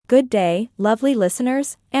Good day, lovely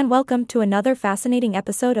listeners, and welcome to another fascinating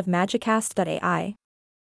episode of Magicast.ai.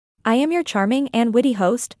 I am your charming and witty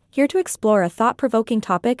host, here to explore a thought-provoking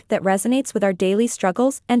topic that resonates with our daily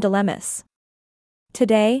struggles and dilemmas.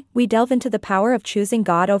 Today, we delve into the power of choosing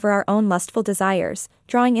God over our own lustful desires,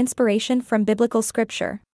 drawing inspiration from biblical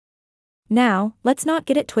scripture. Now, let's not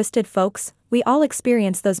get it twisted, folks. We all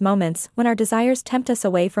experience those moments when our desires tempt us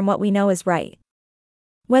away from what we know is right.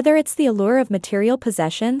 Whether it's the allure of material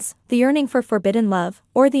possessions, the yearning for forbidden love,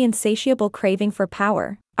 or the insatiable craving for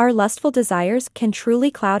power, our lustful desires can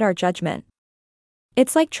truly cloud our judgment.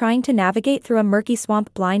 It's like trying to navigate through a murky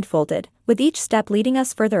swamp blindfolded, with each step leading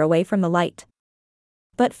us further away from the light.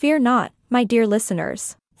 But fear not, my dear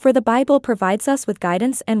listeners, for the Bible provides us with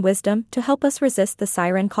guidance and wisdom to help us resist the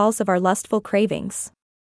siren calls of our lustful cravings.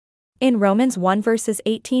 In Romans 1 verses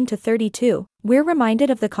 18 to 32, we're reminded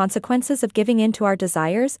of the consequences of giving in to our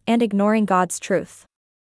desires and ignoring God's truth.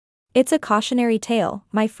 It's a cautionary tale,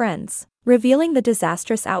 my friends, revealing the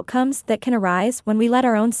disastrous outcomes that can arise when we let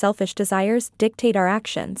our own selfish desires dictate our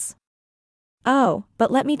actions. Oh, but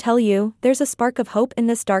let me tell you, there's a spark of hope in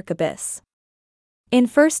this dark abyss. In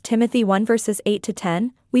 1 Timothy 1 verses 8 to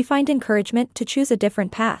 10, we find encouragement to choose a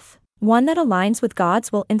different path, one that aligns with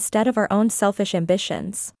God's will instead of our own selfish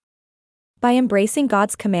ambitions. By embracing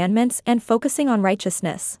God's commandments and focusing on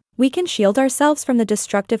righteousness, we can shield ourselves from the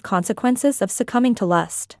destructive consequences of succumbing to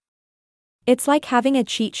lust. It's like having a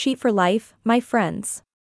cheat sheet for life, my friends.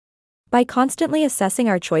 By constantly assessing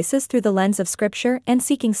our choices through the lens of Scripture and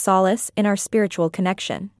seeking solace in our spiritual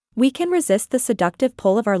connection, we can resist the seductive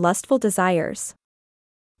pull of our lustful desires.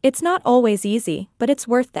 It's not always easy, but it's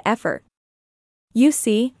worth the effort. You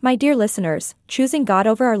see, my dear listeners, choosing God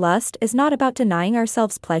over our lust is not about denying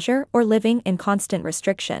ourselves pleasure or living in constant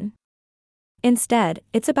restriction. Instead,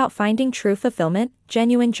 it's about finding true fulfillment,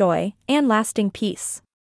 genuine joy, and lasting peace.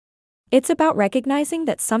 It's about recognizing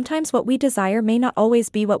that sometimes what we desire may not always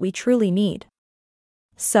be what we truly need.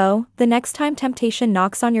 So, the next time temptation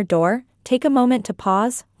knocks on your door, take a moment to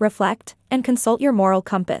pause, reflect, and consult your moral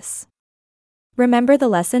compass. Remember the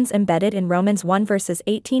lessons embedded in Romans 1 verses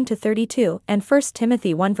 18 to 32 and 1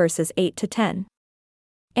 Timothy 1 verses 8 to 10.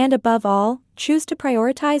 And above all, choose to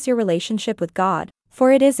prioritize your relationship with God,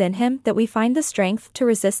 for it is in Him that we find the strength to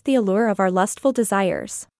resist the allure of our lustful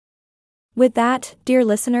desires. With that, dear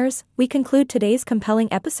listeners, we conclude today's compelling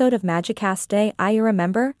episode of Magicast.ai.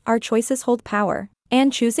 Remember, our choices hold power,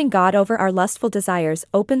 and choosing God over our lustful desires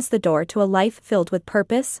opens the door to a life filled with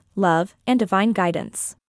purpose, love, and divine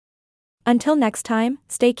guidance. Until next time,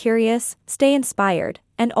 stay curious, stay inspired,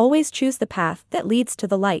 and always choose the path that leads to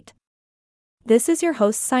the light. This is your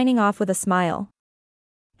host signing off with a smile.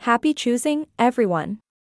 Happy choosing, everyone.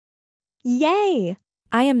 Yay!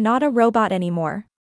 I am not a robot anymore.